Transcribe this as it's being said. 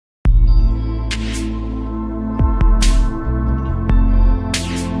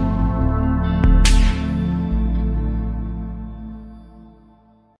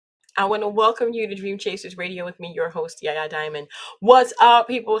I want to welcome you to Dream Chasers Radio with me, your host, Yaya Diamond. What's up,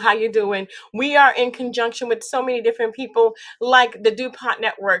 people? How you doing? We are in conjunction with so many different people like the DuPont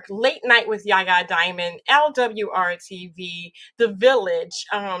Network, Late Night with Yaya Diamond, LWR-TV, The Village.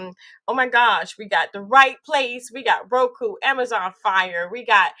 Oh my gosh, we got The Right Place, we got Roku, Amazon Fire, we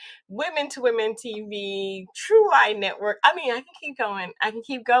got Women to Women TV, True Eye Network. I mean, I can keep going. I can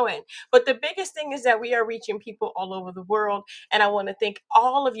keep going. But the biggest thing is that we are reaching people all over the world. And I want to thank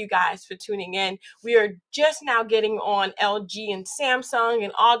all of you guys for tuning in. We are just now getting on LG and Samsung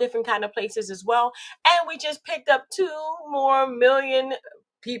and all different kind of places as well. And we just picked up 2 more million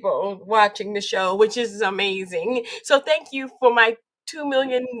people watching the show, which is amazing. So thank you for my 2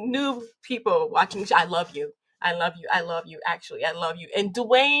 million new people watching. I love you. I love you. I love you. Actually, I love you. And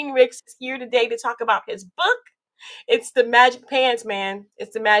Duane Ricks is here today to talk about his book. It's the magic pants, man.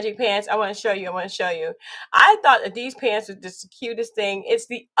 It's the magic pants. I want to show you. I want to show you. I thought that these pants were just the cutest thing. It's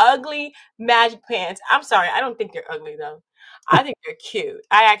the ugly magic pants. I'm sorry. I don't think they're ugly, though. I think they're cute.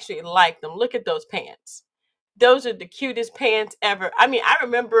 I actually like them. Look at those pants. Those are the cutest pants ever. I mean, I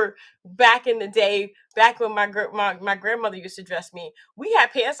remember back in the day, back when my grandmother used to dress me, we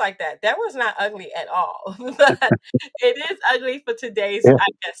had pants like that. That was not ugly at all. But it is ugly for today's, Yeah. I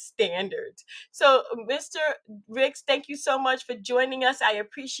guess, standards. So, Mr. Ricks, thank you so much for joining us. I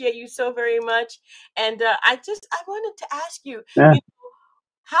appreciate you so very much. And I wanted to ask you, Yeah.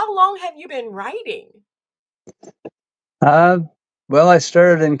 how long have you been writing? Well, I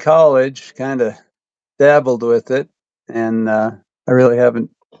started in college, kind of dabbled with it, and I really haven't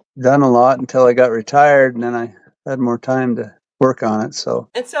done a lot until I got retired, and then I had more time to work on it. So,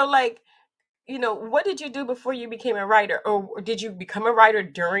 And so, like, what did you do before you became a writer? Or did you become a writer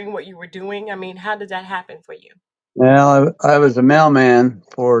during what you were doing? I mean, how did that happen for you? well, I was a mailman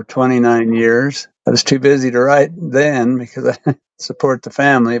for 29 years. I was too busy to write then because I support the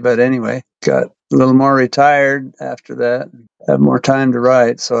family. But anyway, got a little more retired after that, had more time to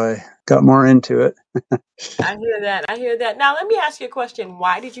write, so I got more into it. I hear that. I hear that. Now, let me ask you a question.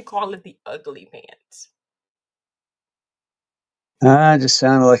 Why did you call it the ugly pants? Just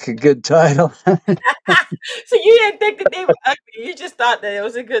sounded like a good title. So you didn't think that they were ugly. You just thought that it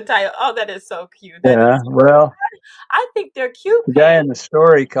was a good title. Oh, that is so cute. That is Yeah, so cute. well, I think they're cute the guy pants. in the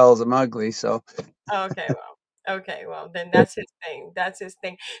story calls them ugly, so Okay, well, then that's his thing. That's his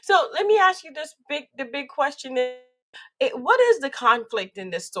thing. So let me ask you the big question is, what is the conflict in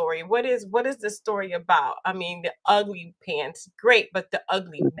this story? What is the story about? I mean, the ugly pants, great, but the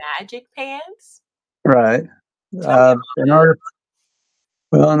ugly magic pants? right. Tell me about In it.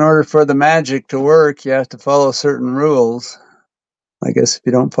 order for the magic to work, you have to follow certain rules. I guess if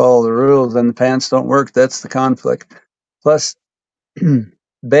you don't follow the rules, then the pants don't work. That's the conflict. Plus,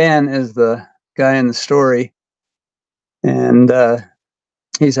 Ben is the guy in the story, and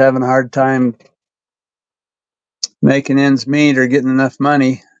he's having a hard time making ends meet or getting enough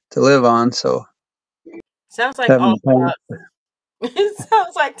money to live on. So Sounds like having all the pants, of us. It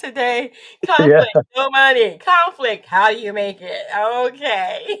sounds like today. yeah, Conflict, no money. Conflict, how do you make it?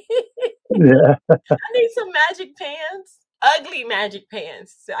 Okay. yeah, I need some magic pants. Ugly magic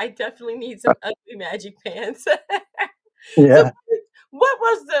pants. I definitely need some ugly magic pants. So yeah. what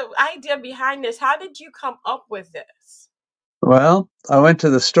was the idea behind this? How did you come up with this? Well, I went to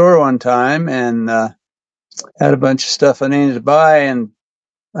the store one time and had a bunch of stuff I needed to buy, and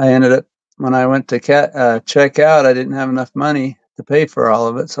I ended up when I went to check out, I didn't have enough money to pay for all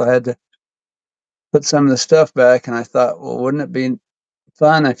of it, so I had to put some of the stuff back. And I thought, well, wouldn't it be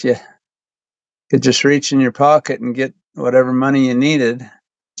fun if you could just reach in your pocket and get whatever money you needed?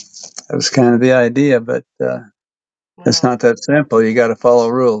 That was kind of the idea, but it's Wow. not that simple. You got to follow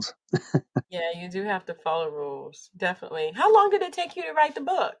rules. Yeah, you do have to follow rules. Definitely. How long did it take you to write the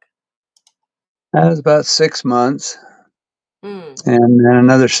book? That was about 6 months, Mm, and then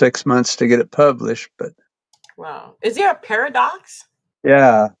another 6 months to get it published. But wow. Is there a paradox?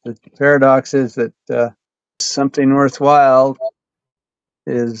 yeah, the paradox is that something worthwhile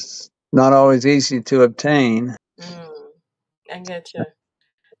is not always easy to obtain. Mm, I get you.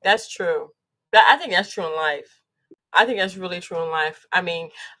 That's true. I think that's true in life. I think that's really true in life. I mean,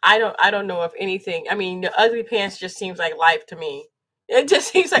 I don't know if anything. I mean, the ugly pants just seems like life to me. It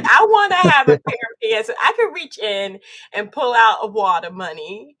just seems like I want to have a pair of pants. I could reach in and pull out a wad of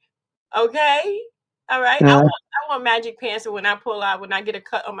money. Okay, all right. I Uh, want I want magic pants, and when I get a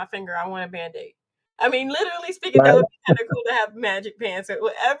cut on my finger, I want a band-aid. I mean, literally speaking, that would be kind of cool to have magic pants. So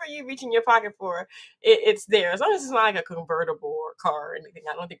whatever you reach in your pocket for, it's there. As long as it's not like a convertible or a car or anything,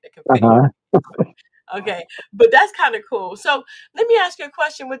 I don't think that can fit in. uh-huh. Okay, but that's kind of cool. So let me ask you a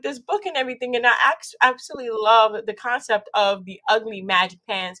question with this book and everything. And I absolutely love the concept of the ugly magic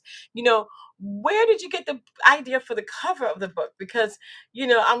pants. You know, where did you get the idea for the cover of the book? Because,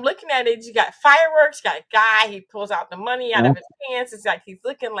 I'm looking at it. You got fireworks, you got a guy, he pulls out the money out Yeah. of his pants. It's like he's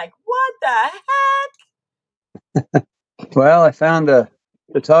looking like, what the heck? Well, I found a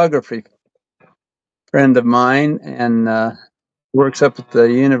photography friend of mine and works up at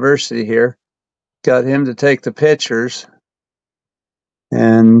the university here. Got him to take the pictures,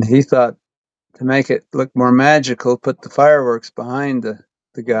 and he thought to make it look more magical, put the fireworks behind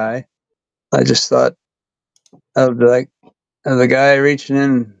the guy. I just thought of the guy reaching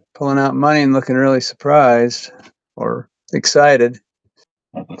in, pulling out money, and looking really surprised or excited.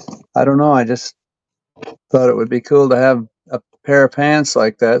 I don't know. I just thought it would be cool to have a pair of pants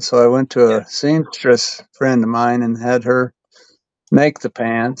like that. So I went to Yeah. a seamstress friend of mine and had her make the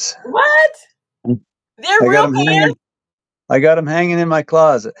pants. What? They're I got real them pants? hanging. I got them hanging in my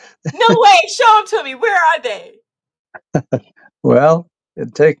closet. No way. Show them to me. Where are they? Well,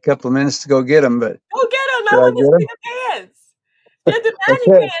 it'd take a couple of minutes to go get them, but Go get them. I should I want to get see them? the pants. They're the magic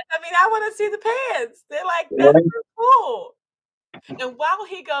Okay. pants. I mean, I want to see the pants. They're like, Yeah. that's so cool. And while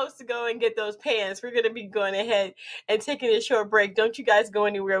he goes to go and get those pants, we're going to be going ahead and taking a short break. Don't you guys go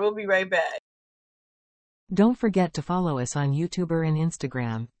anywhere. We'll be right back. Don't forget to follow us on YouTube and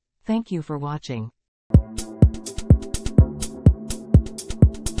Instagram. Thank you for watching.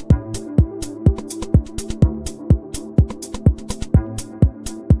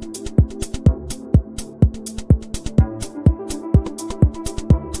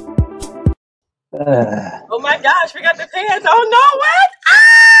 Oh my gosh, we got the pants. Oh no, what?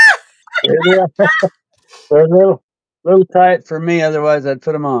 Ah! Yeah, they're a little tight for me. Otherwise, I'd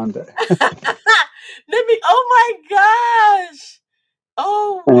put them on. But Oh my gosh.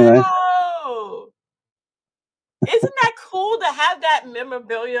 Oh anyway, wow. Isn't that cool to have that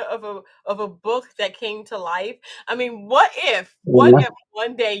memorabilia of a book that came to life? I mean, what yeah, if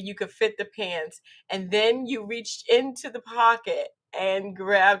one day you could fit the pants and then you reached into the pocket and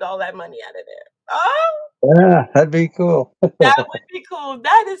grabbed all that money out of there? Oh, yeah, that'd be cool. that would be cool.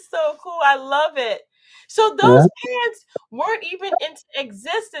 That is so cool. I love it. So those Yeah, pants weren't even into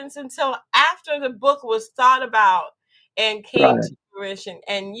existence until after the book was thought about and came right. to fruition.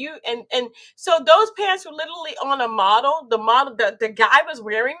 And and so those pants were literally on a model. The guy was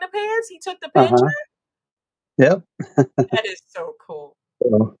wearing the pants. He took the Uh picture. huh. Yep. That is so cool.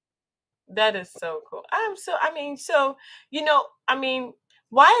 So, That is so cool. I mean,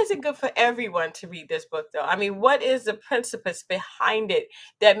 why is it good for everyone to read this book though? I mean, what is the principles behind it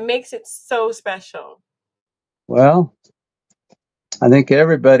that makes it so special? well, I think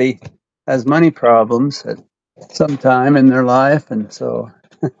everybody has money problems at some time in their life, and so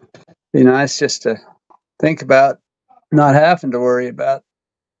it'd be nice just to think about not having to worry about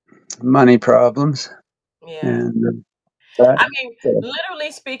money problems Yeah. and that. I mean, So,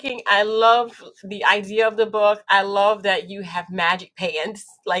 literally speaking, I love the idea of the book. I love that you have magic pants.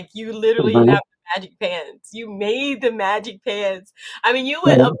 Like you literally uh-huh. have magic pants. You made the magic pants. I mean, you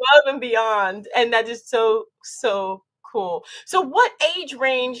went Yeah. above and beyond, and that is so so cool. So, what age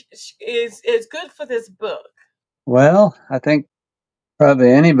range is good for this book? Well, I think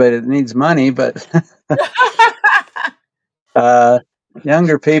probably anybody that needs money, but uh,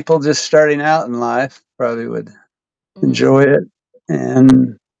 younger people just starting out in life probably would Mhm. enjoy it,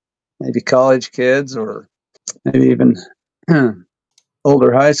 and maybe college kids or maybe even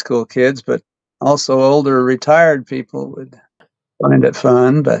older high school kids, but also older retired people would find it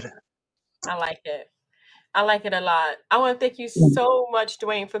fun. But I like it. I like it a lot. I want to thank you so much,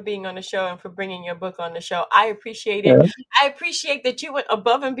 Duane, for being on the show and for bringing your book on the show. I appreciate it. yeah, I appreciate that you went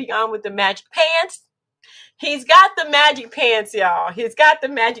above and beyond with the magic pants. He's got the magic pants, y'all. He's got the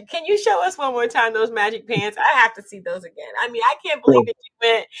magic. Can you show us one more time those magic pants? I have to see those again. I mean, I can't believe so, that you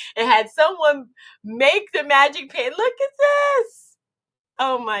went and had someone make the magic pants. Look at this.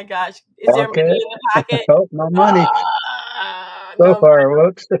 Oh my gosh. Is there money okay, in the pocket? oh, no money No so money far.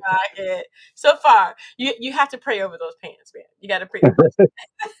 Whoops. in the pocket. So far, you have to pray over those pants, man. You got to pray over those.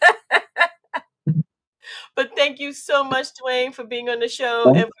 But thank you so much, Duane, for being on the show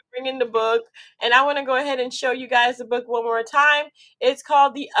and for bringing the book. And I want to go ahead and show you guys the book one more time. It's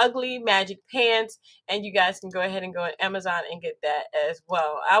called The Ugly Magic Pants, and you guys can go ahead and go on Amazon and get that as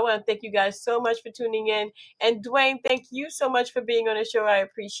well. I want to thank you guys so much for tuning in. And Duane, thank you so much for being on the show. I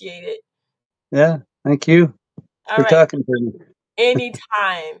appreciate it. Yeah, thank you All for right, talking to me.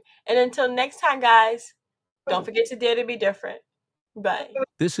 anytime. And until next time, guys, don't forget to dare to be different. Bye.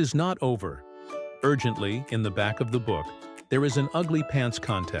 This is not over. Urgently, in the back of the book, there is an ugly pants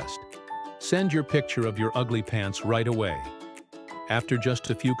contest. Send your picture of your ugly pants right away. After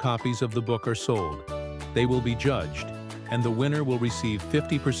just a few copies of the book are sold, they will be judged, and the winner will receive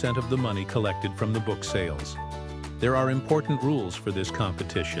 50% of the money collected from the book sales. There are important rules for this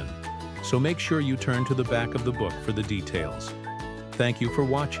competition, so make sure you turn to the back of the book for the details. Thank you for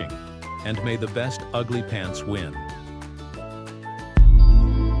watching, and may the best ugly pants win.